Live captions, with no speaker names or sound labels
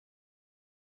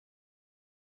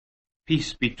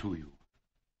Peace be to you.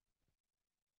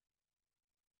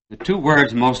 The two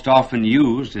words most often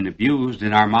used and abused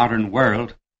in our modern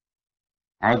world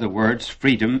are the words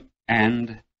freedom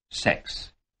and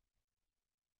sex.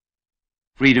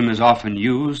 Freedom is often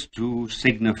used to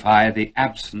signify the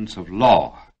absence of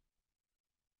law,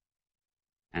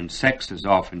 and sex is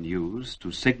often used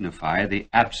to signify the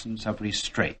absence of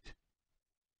restraint.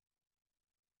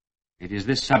 It is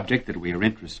this subject that we are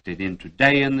interested in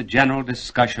today in the general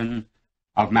discussion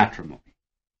of matrimony.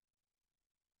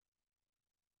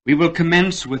 We will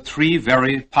commence with three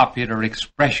very popular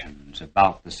expressions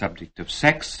about the subject of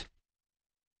sex,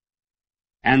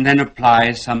 and then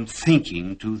apply some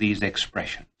thinking to these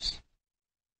expressions.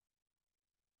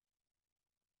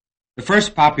 The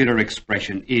first popular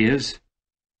expression is,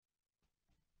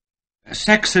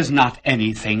 sex is not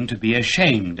anything to be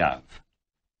ashamed of.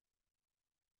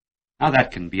 Now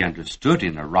that can be understood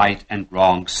in a right and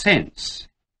wrong sense.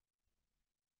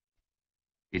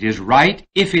 It is right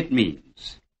if it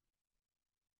means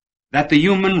that the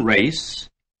human race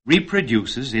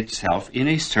reproduces itself in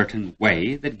a certain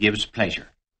way that gives pleasure.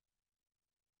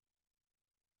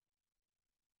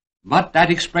 But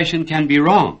that expression can be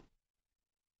wrong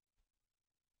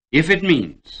if it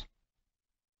means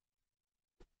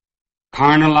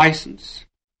carnal license,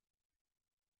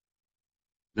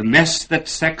 the mess that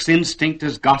sex instinct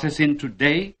has got us in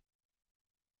today,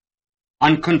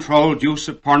 uncontrolled use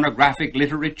of pornographic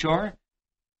literature.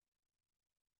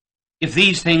 If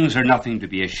these things are nothing to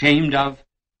be ashamed of,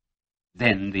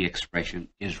 then the expression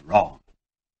is wrong.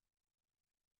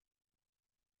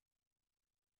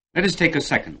 Let us take a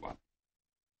second one.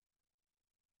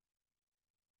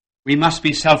 We must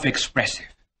be self-expressive.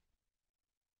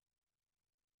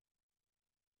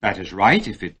 That is right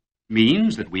if it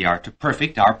means that we are to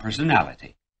perfect our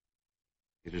personality.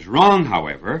 It is wrong,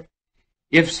 however,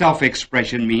 if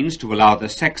self-expression means to allow the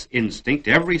sex instinct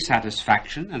every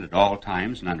satisfaction and at all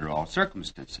times and under all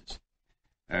circumstances.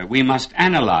 We must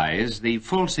analyze the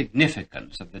full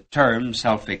significance of the term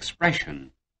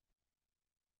self-expression.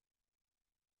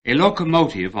 A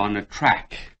locomotive on a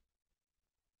track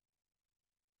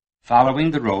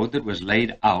following the road that was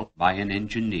laid out by an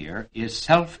engineer is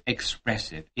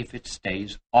self-expressive if it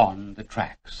stays on the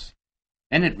tracks.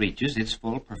 Then it reaches its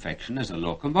full perfection as a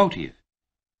locomotive.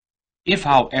 If,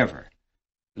 however,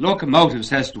 the locomotive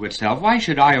says to itself, why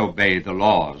should I obey the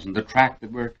laws and the tracks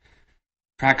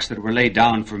that were laid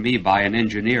down for me by an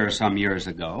engineer some years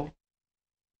ago?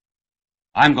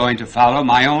 I'm going to follow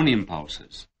my own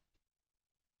impulses.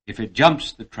 If it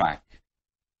jumps the track,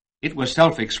 it was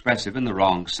self-expressive in the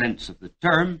wrong sense of the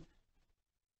term,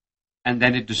 and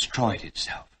then it destroyed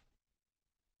itself.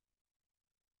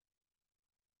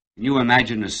 Can you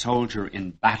imagine a soldier in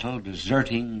battle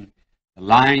deserting the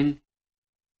line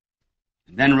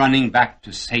and then running back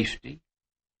to safety,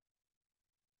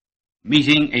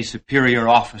 meeting a superior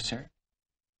officer?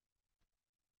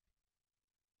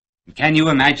 And can you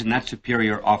imagine that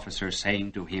superior officer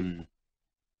saying to him,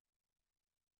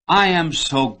 I am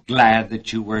so glad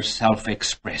that you were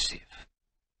self-expressive.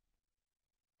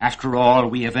 After all,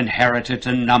 we have inherited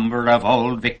a number of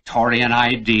old Victorian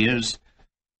ideas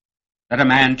that a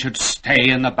man should stay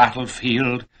in the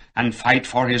battlefield and fight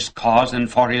for his cause and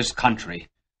for his country.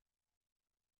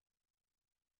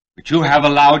 But you have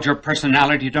allowed your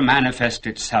personality to manifest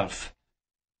itself.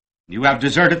 You have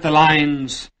deserted the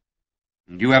lines,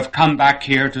 and you have come back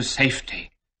here to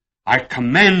safety. I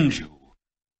commend you.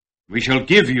 We shall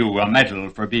give you a medal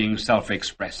for being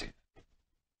self-expressive.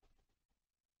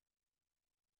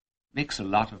 Makes a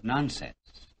lot of nonsense,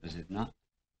 does it not?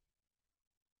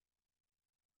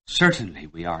 Certainly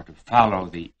we are to follow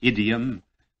the idiom,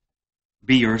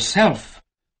 be yourself,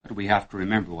 but we have to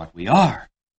remember what we are.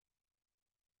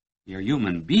 We are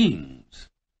human beings.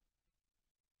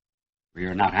 We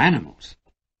are not animals.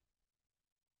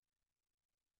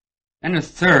 And a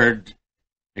third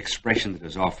expression that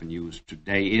is often used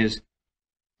today is,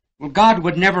 well, God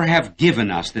would never have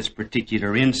given us this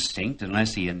particular instinct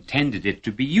unless he intended it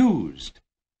to be used.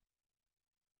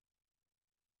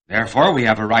 Therefore, we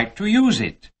have a right to use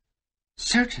it.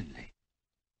 Certainly.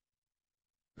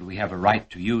 But we have a right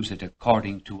to use it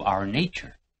according to our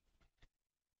nature.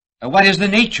 What is the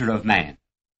nature of man?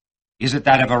 Is it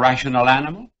that of a rational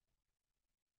animal?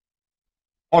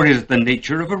 Or is it the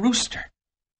nature of a rooster?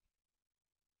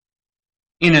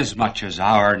 Inasmuch as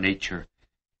our nature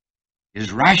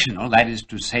is rational, that is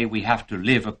to say, we have to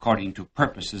live according to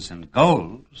purposes and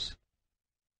goals,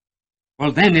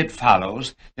 well, then it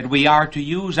follows that we are to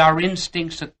use our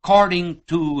instincts according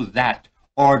to that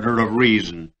order of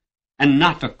reason and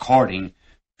not according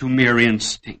to mere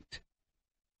instinct.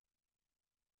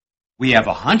 We have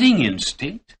a hunting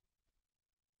instinct,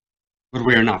 but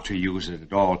we are not to use it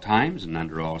at all times and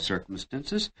under all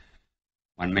circumstances.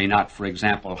 One may not, for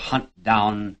example, hunt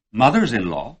down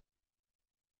mothers-in-law.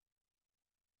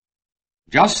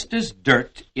 Just as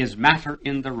dirt is matter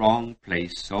in the wrong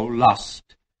place, so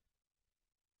lust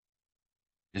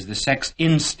is the sex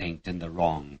instinct in the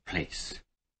wrong place.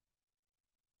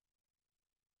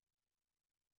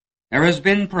 There has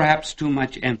been perhaps too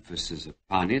much emphasis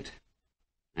upon it,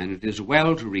 and it is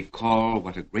well to recall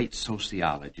what a great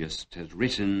sociologist has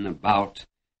written about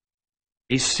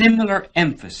a similar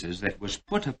emphasis that was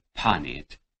put upon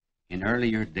it in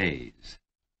earlier days.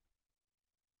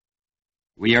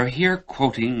 We are here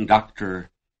quoting Dr.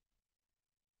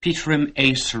 Petram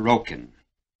A. Sorokin,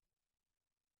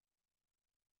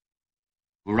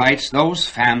 who writes, "Those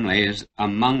families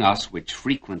among us which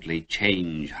frequently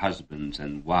change husbands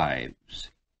and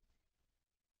wives,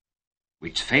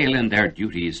 which fail in their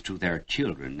duties to their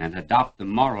children and adopt the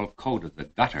moral code of the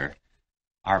gutter,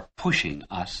 are pushing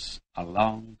us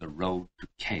along the road to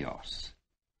chaos."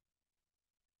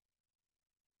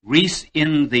 Greece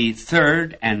in the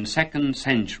 3rd and 2nd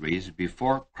centuries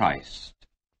before Christ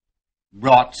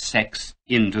brought sex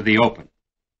into the open.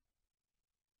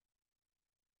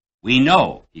 We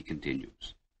know, he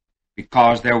continues,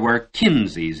 because there were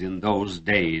Kinseys in those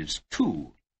days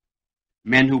too,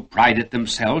 men who prided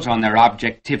themselves on their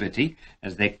objectivity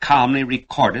as they calmly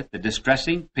recorded the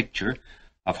distressing picture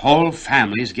of whole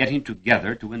families getting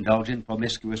together to indulge in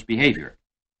promiscuous behavior.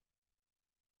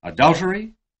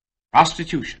 Adultery,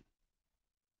 prostitution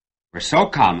were so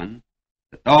common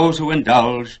that those who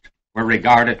indulged were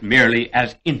regarded merely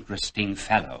as interesting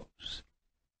fellows.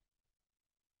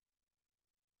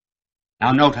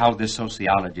 Now note how this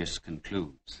sociologist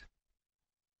concludes.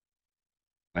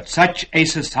 But such a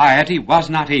society was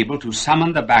not able to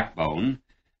summon the backbone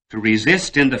to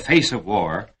resist in the face of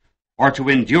war or to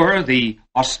endure the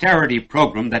austerity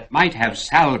program that might have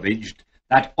salvaged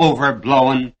that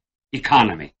overblown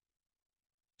economy.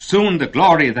 Soon the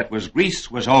glory that was Greece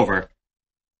was over,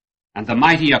 and the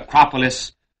mighty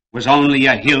Acropolis was only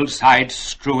a hillside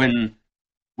strewn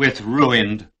with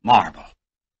ruined marble.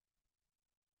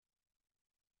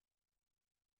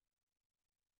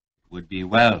 It would be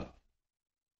well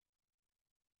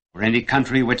for any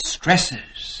country which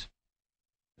stresses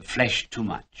the flesh too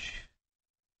much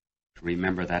to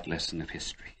remember that lesson of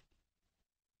history.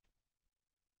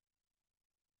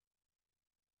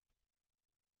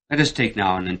 Let us take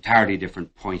now an entirely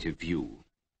different point of view.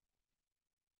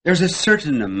 There's a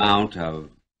certain amount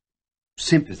of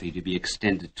sympathy to be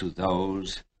extended to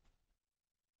those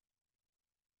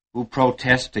who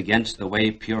protest against the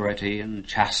way purity and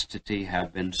chastity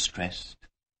have been stressed.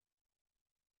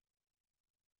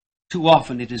 Too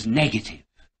often it is negative.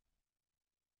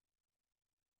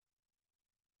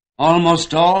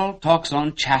 Almost all talks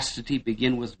on chastity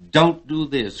begin with "don't do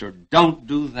this" or "don't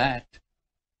do that."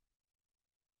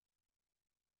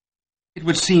 It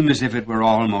would seem as if it were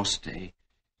almost a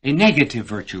negative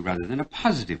virtue rather than a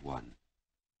positive one.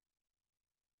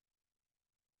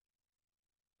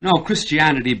 No,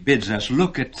 Christianity bids us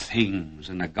look at things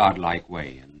in a godlike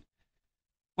way. And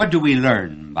what do we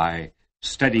learn by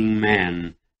studying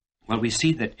man? Well, we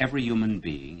see that every human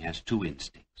being has two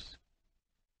instincts.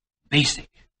 Basic,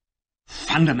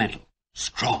 fundamental,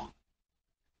 strong.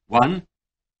 One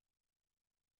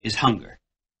is hunger.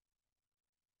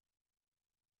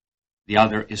 The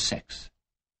other is sex.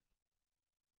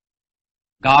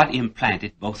 God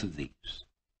implanted both of these.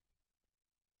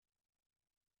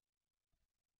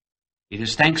 It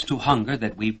is thanks to hunger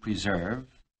that we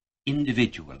preserve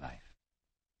individual life.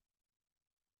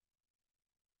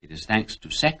 It is thanks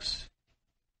to sex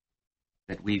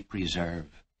that we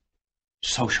preserve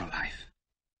social life.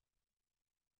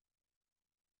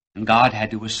 And God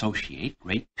had to associate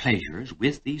great pleasures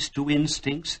with these two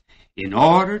instincts in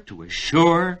order to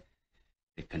assure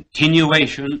the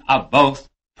continuation of both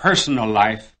personal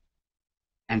life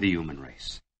and the human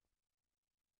race.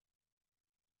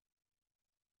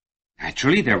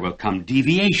 Naturally, there will come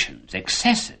deviations,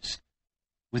 excesses,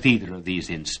 with either of these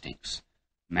instincts.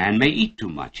 Man may eat too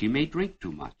much, he may drink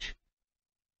too much.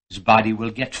 His body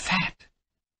will get fat.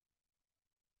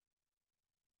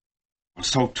 Well,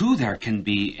 so too there can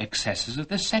be excesses of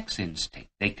the sex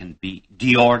instinct. They can be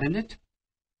deordinate.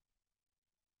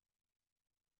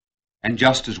 And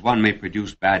just as one may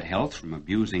produce bad health from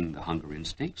abusing the hunger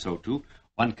instinct, so too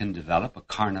one can develop a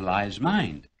carnalized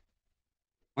mind.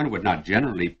 One would not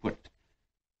generally put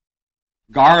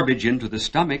garbage into the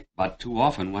stomach, but too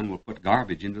often one will put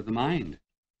garbage into the mind.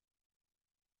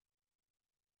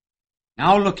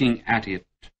 Now looking at it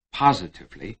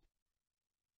positively,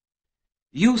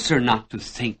 Youths are not to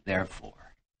think,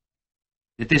 therefore,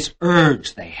 that this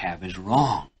urge they have is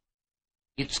wrong.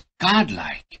 It's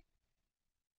godlike.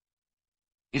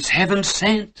 It's heaven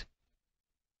sent.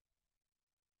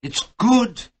 It's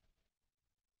good.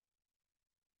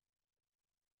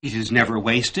 It is never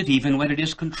wasted, even when it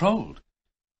is controlled,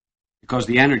 because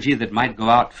the energy that might go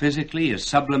out physically is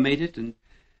sublimated and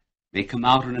may come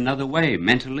out in another way,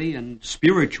 mentally and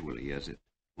spiritually, as it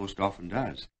most often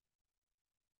does.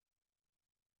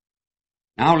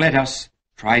 Now let us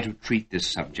try to treat this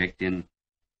subject in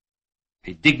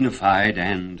a dignified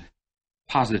and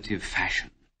positive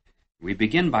fashion. We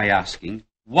begin by asking,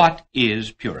 what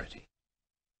is purity?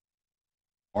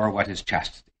 Or what is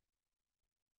chastity?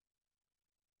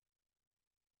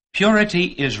 Purity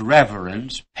is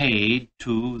reverence paid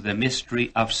to the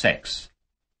mystery of sex.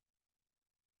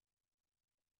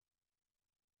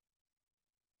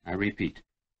 I repeat,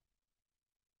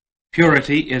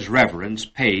 purity is reverence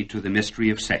paid to the mystery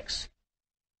of sex.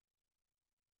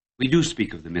 We do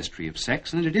speak of the mystery of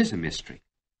sex, and it is a mystery.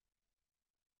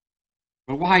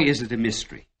 Well, why is it a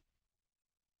mystery?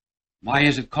 Why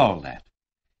is it called that?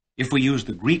 If we use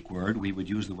the Greek word, we would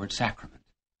use the word sacrament.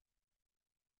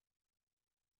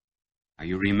 Now,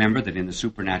 you remember that in the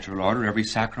supernatural order, every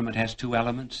sacrament has two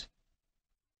elements.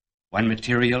 One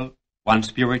material, one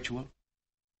spiritual.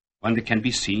 One that can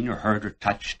be seen or heard or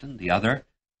touched, and the other,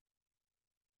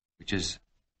 which is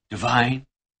divine.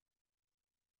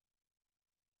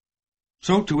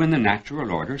 So too in the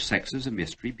natural order, sex is a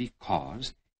mystery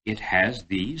because it has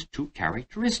these two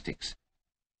characteristics.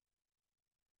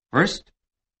 First,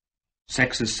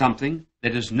 sex is something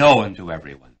that is known to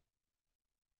everyone.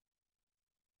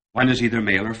 One is either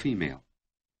male or female.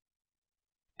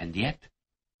 And yet,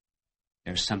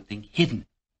 there's something hidden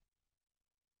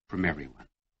from everyone.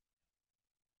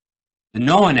 The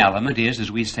known element is,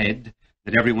 as we said,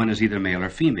 that everyone is either male or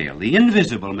female. The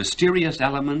invisible, mysterious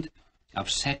element of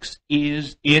sex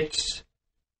is its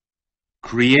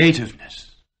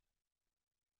creativeness.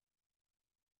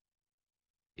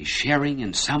 A sharing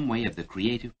in some way of the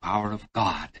creative power of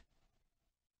God.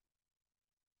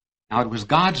 Now, it was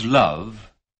God's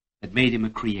love that made him a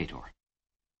creator.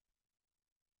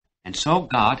 And so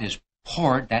God has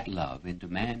poured that love into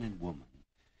man and woman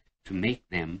to make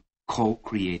them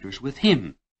co-creators with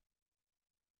him.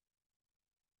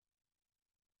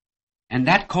 And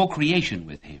that co-creation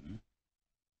with him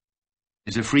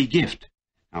is a free gift.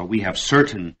 Now, we have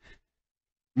certain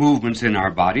movements in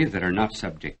our body that are not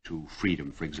subject to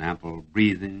freedom. For example,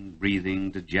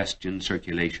 breathing, digestion,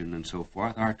 circulation, and so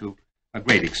forth are to a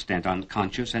great extent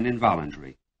unconscious and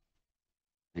involuntary.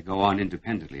 They go on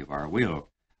independently of our will.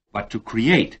 But to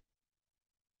create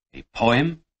a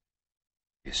poem,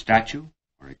 a statue,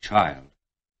 or a child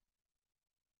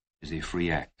is a free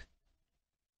act.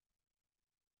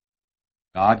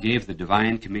 God gave the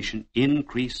divine commission,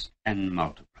 increase and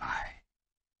multiply.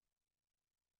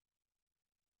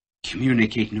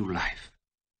 Communicate new life.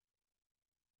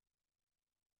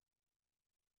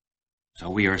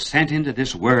 So we are sent into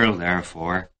this world,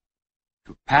 therefore,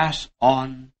 to pass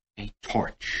on a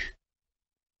torch,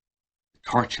 the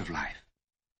torch of life.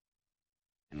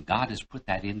 And God has put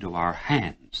that into our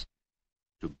hands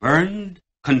to burn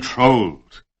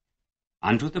controlled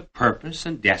unto the purpose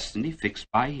and destiny fixed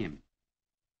by him.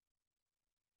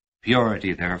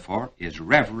 Purity, therefore, is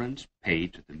reverence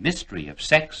paid to the mystery of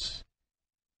sex,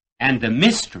 and the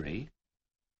mystery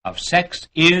of sex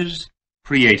is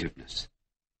creativeness.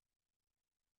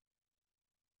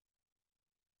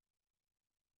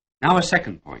 Now a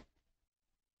second point.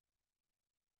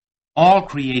 All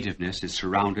creativeness is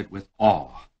surrounded with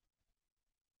awe.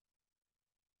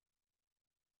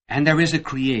 And there is a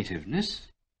creativeness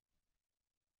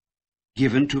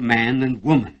given to man and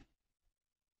woman.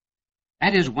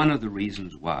 That is one of the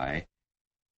reasons why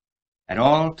at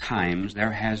all times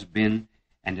there has been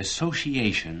an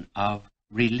association of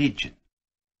religion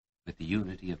with the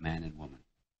unity of man and woman.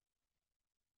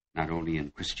 Not only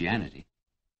in Christianity,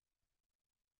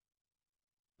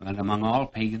 but among all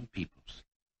pagan peoples.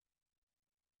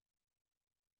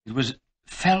 It was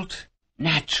felt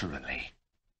naturally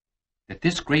that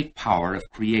this great power of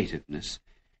creativeness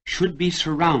should be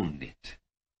surrounded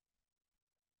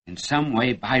in some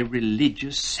way by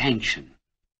religious sanction.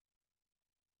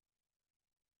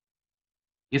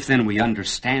 If then we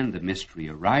understand the mystery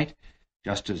aright,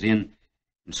 just as in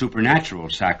supernatural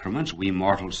sacraments we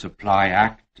mortals supply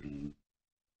act and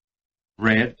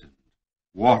bread, and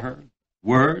water,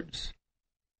 words,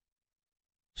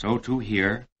 so too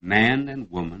here man and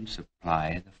woman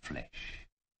supply the flesh,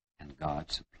 and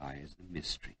God supplies the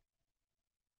mystery.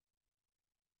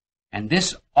 And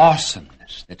this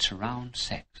awesomeness that surrounds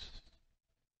sex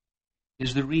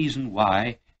is the reason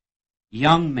why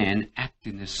young men act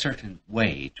in a certain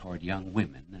way toward young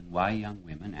women, and why young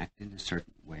women act in a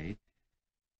certain way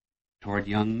toward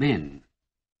young men.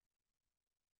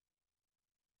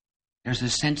 There's a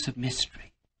sense of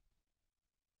mystery,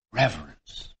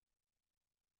 reverence,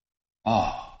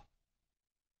 awe,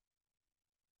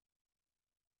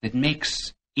 that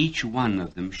makes each one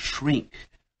of them shrink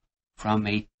from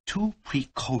a too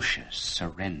precocious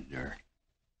surrender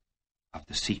of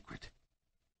the secret.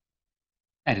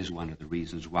 That is one of the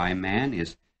reasons why man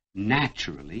is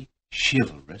naturally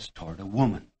chivalrous toward a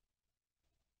woman.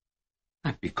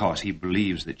 Not because he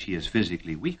believes that she is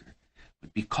physically weaker,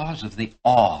 but because of the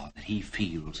awe that he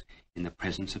feels in the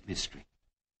presence of mystery.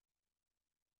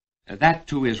 That,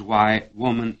 too, is why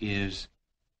woman is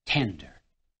tender,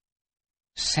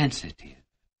 sensitive,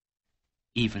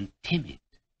 even timid,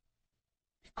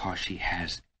 because she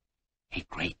has a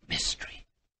great mystery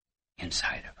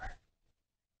inside of her.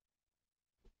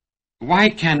 Why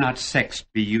cannot sex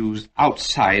be used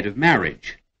outside of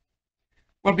marriage?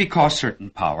 Well, because certain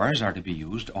powers are to be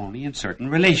used only in certain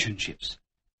relationships.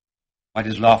 What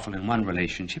is lawful in one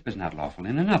relationship is not lawful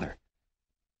in another.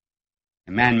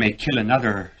 A man may kill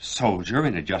another soldier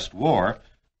in a just war,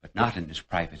 but not in his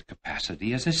private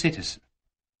capacity as a citizen.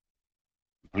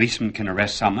 A policeman can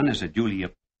arrest someone as a duly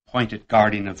appointed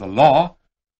guardian of the law,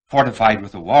 fortified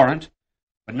with a warrant,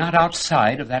 but not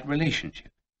outside of that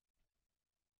relationship.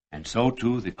 And so,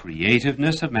 too, the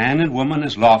creativeness of man and woman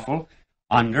is lawful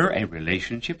under a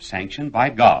relationship sanctioned by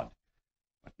God,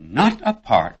 but not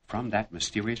apart from that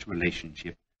mysterious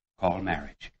relationship called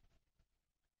marriage.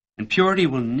 And purity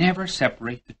will never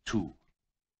separate the two.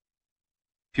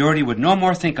 Purity would no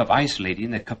more think of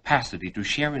isolating the capacity to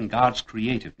share in God's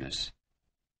creativeness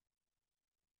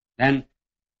than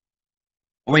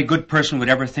a good person would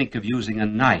ever think of using a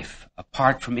knife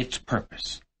apart from its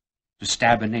purpose to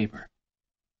stab a neighbor.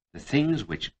 The things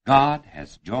which God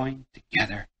has joined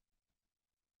together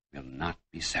will not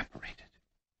be separated.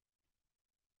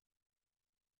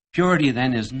 Purity,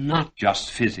 then, is not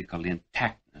just physical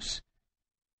intactness.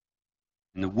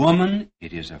 In the woman,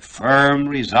 it is a firm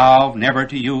resolve never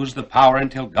to use the power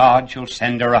until God shall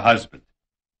send her a husband.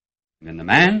 And in the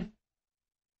man,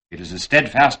 it is a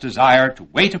steadfast desire to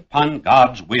wait upon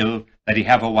God's will that he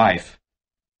have a wife,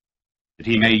 that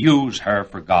he may use her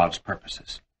for God's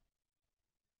purposes.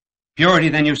 Purity,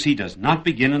 then, you see, does not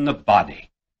begin in the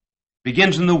body. It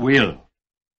begins in the will.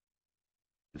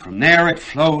 And from there it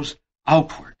flows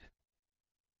outward,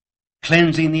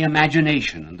 cleansing the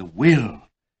imagination and the will,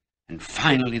 and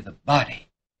finally the body.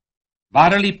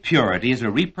 Bodily purity is a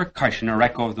repercussion or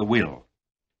echo of the will.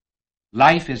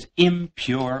 Life is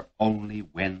impure only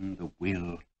when the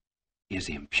will is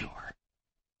impure.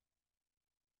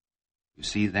 You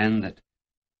see, then, that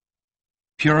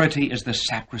purity is the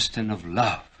sacristan of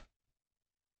love.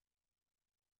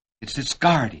 It's its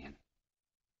guardian.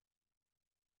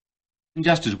 And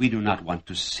just as we do not want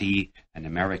to see an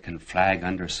American flag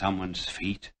under someone's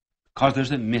feet, because there's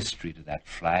a mystery to that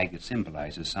flag, it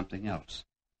symbolizes something else.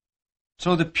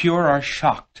 So the pure are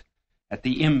shocked at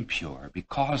the impure,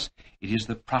 because it is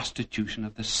the prostitution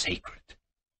of the sacred. It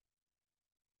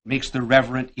makes the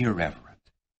reverent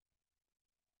irreverent.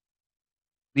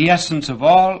 The essence of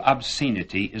all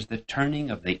obscenity is the turning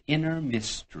of the inner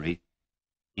mystery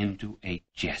into a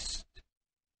jest.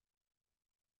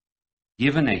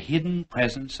 Given a hidden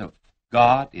presence of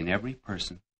God in every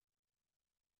person,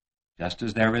 just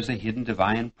as there is a hidden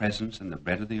divine presence in the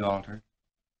bread of the altar,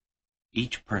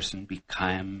 each person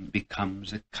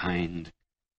becomes a kind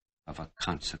of a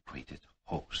consecrated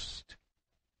host.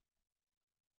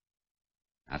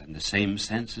 Not in the same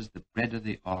sense as the bread of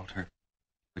the altar,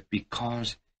 but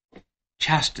because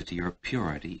chastity or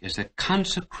purity is a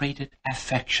consecrated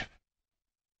affection.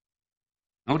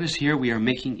 Notice here we are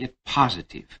making it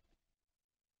positive,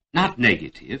 not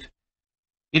negative.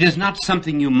 It is not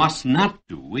something you must not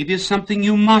do. It is something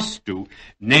you must do,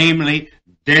 namely,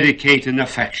 dedicate an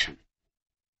affection.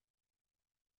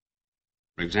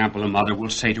 For example, a mother will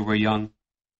say to her young,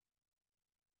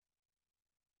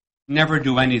 never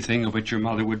do anything of which your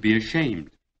mother would be ashamed.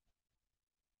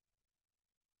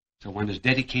 So one is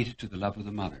dedicated to the love of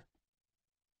the mother.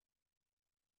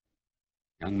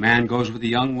 Young man goes with a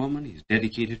young woman, he's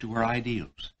dedicated to her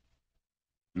ideals.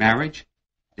 Marriage,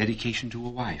 dedication to a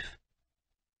wife.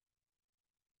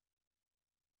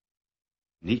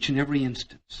 In each and every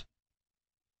instance,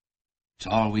 it's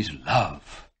always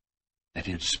love that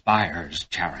inspires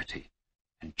charity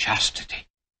and chastity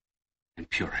and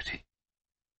purity.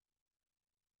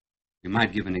 We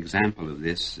might give an example of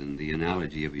this in the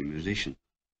analogy of a musician.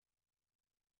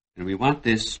 And we want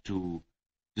this to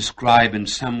describe in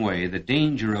some way the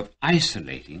danger of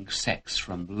isolating sex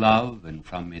from love and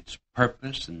from its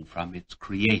purpose and from its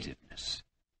creativeness.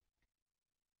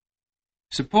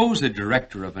 Suppose a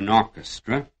director of an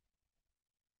orchestra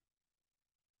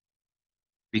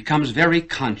becomes very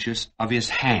conscious of his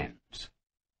hands,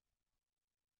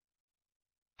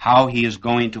 how he is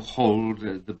going to hold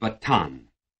the baton,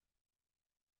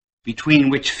 between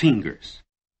which fingers,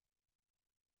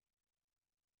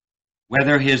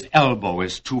 whether his elbow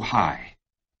is too high,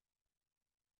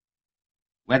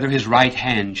 whether his right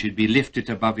hand should be lifted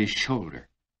above his shoulder.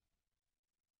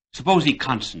 Suppose he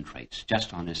concentrates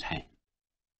just on his hand.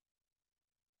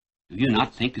 Do you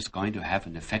not think it's going to have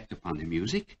an effect upon the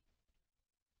music?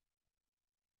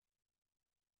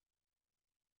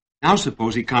 Now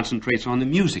suppose he concentrates on the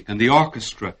music and the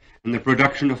orchestra and the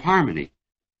production of harmony.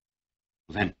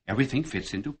 Well, then everything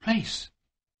fits into place.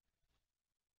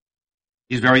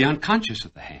 He's very unconscious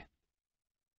of the hand.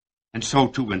 And so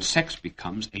too when sex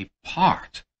becomes a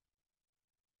part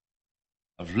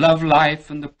of love life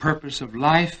and the purpose of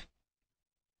life,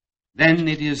 then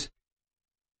it is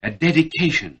a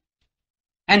dedication,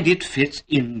 and it fits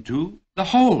into the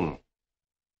whole.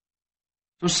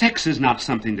 So sex is not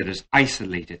something that is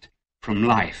isolated from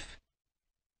life.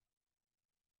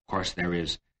 Of course, there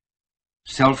is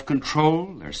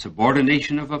self-control, there's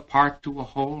subordination of a part to a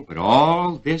whole, but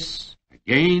all this,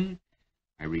 again,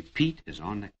 I repeat, is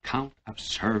on account of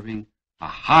serving a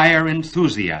higher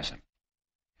enthusiasm.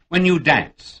 When you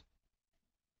dance,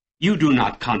 you do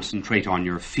not concentrate on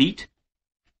your feet.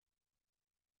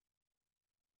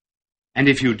 And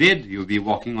if you did, you'd be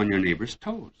walking on your neighbor's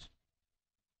toes.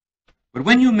 But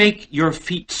when you make your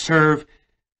feet serve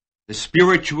the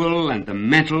spiritual and the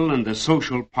mental and the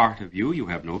social part of you, you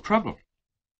have no trouble.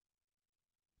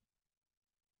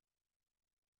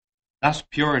 Thus,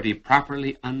 purity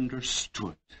properly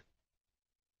understood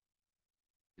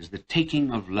is the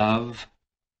taking of love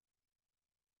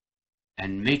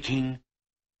and making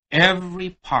every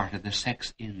part of the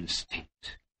sex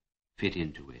instinct fit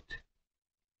into it.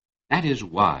 That is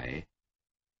why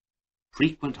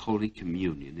frequent Holy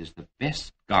Communion is the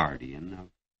best guardian of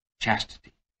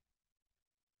chastity,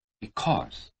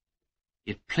 because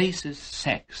it places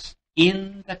sex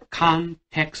in the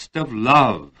context of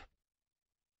love.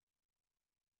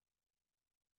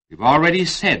 We've already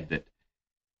said that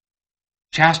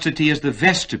chastity is the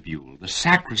vestibule, the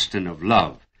sacristan of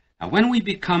love. Now, when we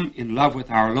become in love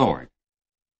with our Lord,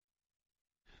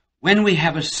 when we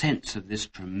have a sense of this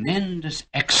tremendous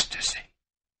ecstasy,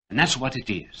 and that's what it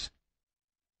is,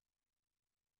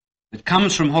 that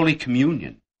comes from Holy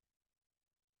Communion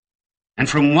and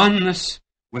from oneness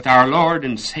with our Lord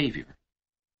and Savior,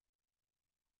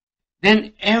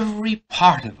 then every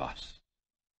part of us,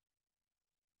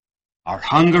 our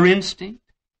hunger instinct,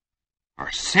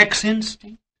 our sex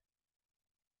instinct,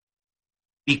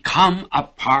 become a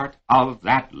part of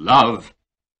that love.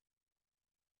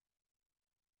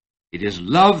 It is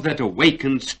love that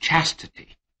awakens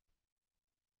chastity.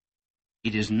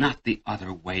 It is not the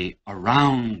other way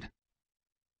around.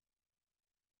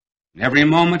 In every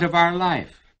moment of our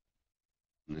life,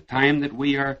 from the time that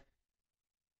we are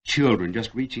children,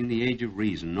 just reaching the age of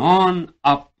reason, on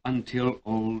up until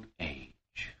old age,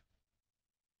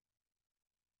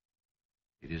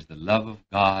 it is the love of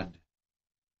God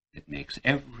that makes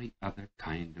every other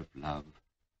kind of love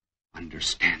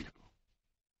understandable.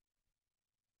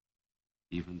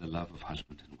 Even the love of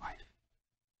husband and wife.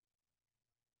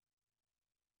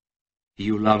 He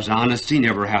who loves honesty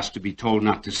never has to be told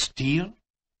not to steal.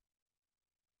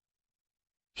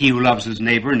 He who loves his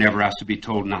neighbor never has to be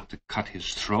told not to cut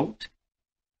his throat.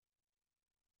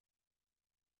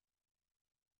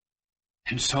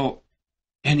 And so,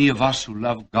 any of us who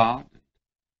love God,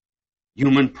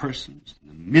 human persons, and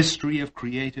the mystery of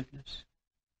creativeness,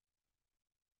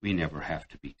 we never have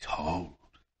to be told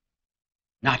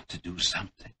not to do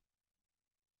something.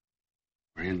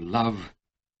 We're in love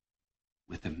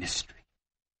with the mystery.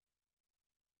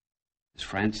 As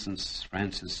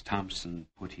Francis Thompson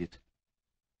put it,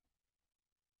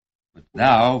 "But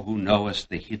thou who knowest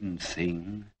the hidden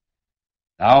thing,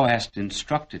 thou hast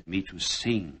instructed me to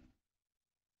sing.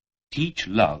 Teach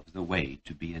love the way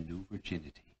to be a new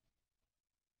virginity.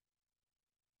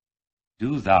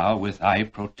 Do thou with thy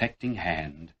protecting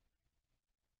hand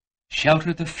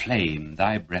shelter the flame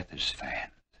thy breath has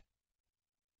fanned.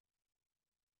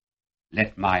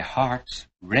 Let my heart's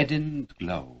reddened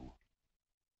glow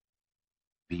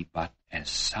be but as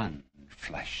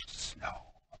sun-flushed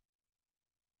snow."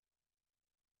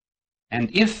 And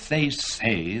if they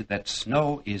say that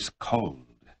snow is cold,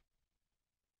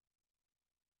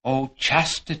 O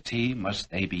chastity must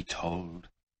they be told.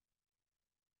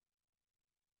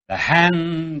 The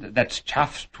hand that's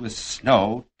chafed with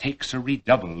snow takes a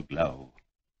redoubled glow.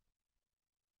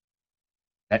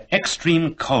 That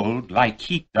extreme cold like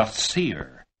heat doth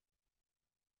sear.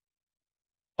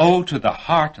 O to the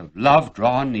heart of love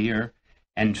draw near,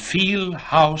 and feel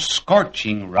how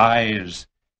scorching rise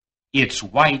its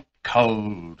white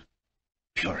cold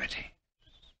purity.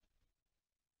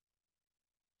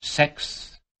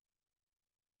 Sex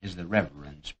is the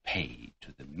reverence paid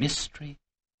to the mystery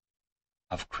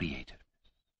of creativeness.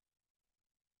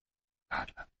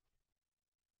 God love you.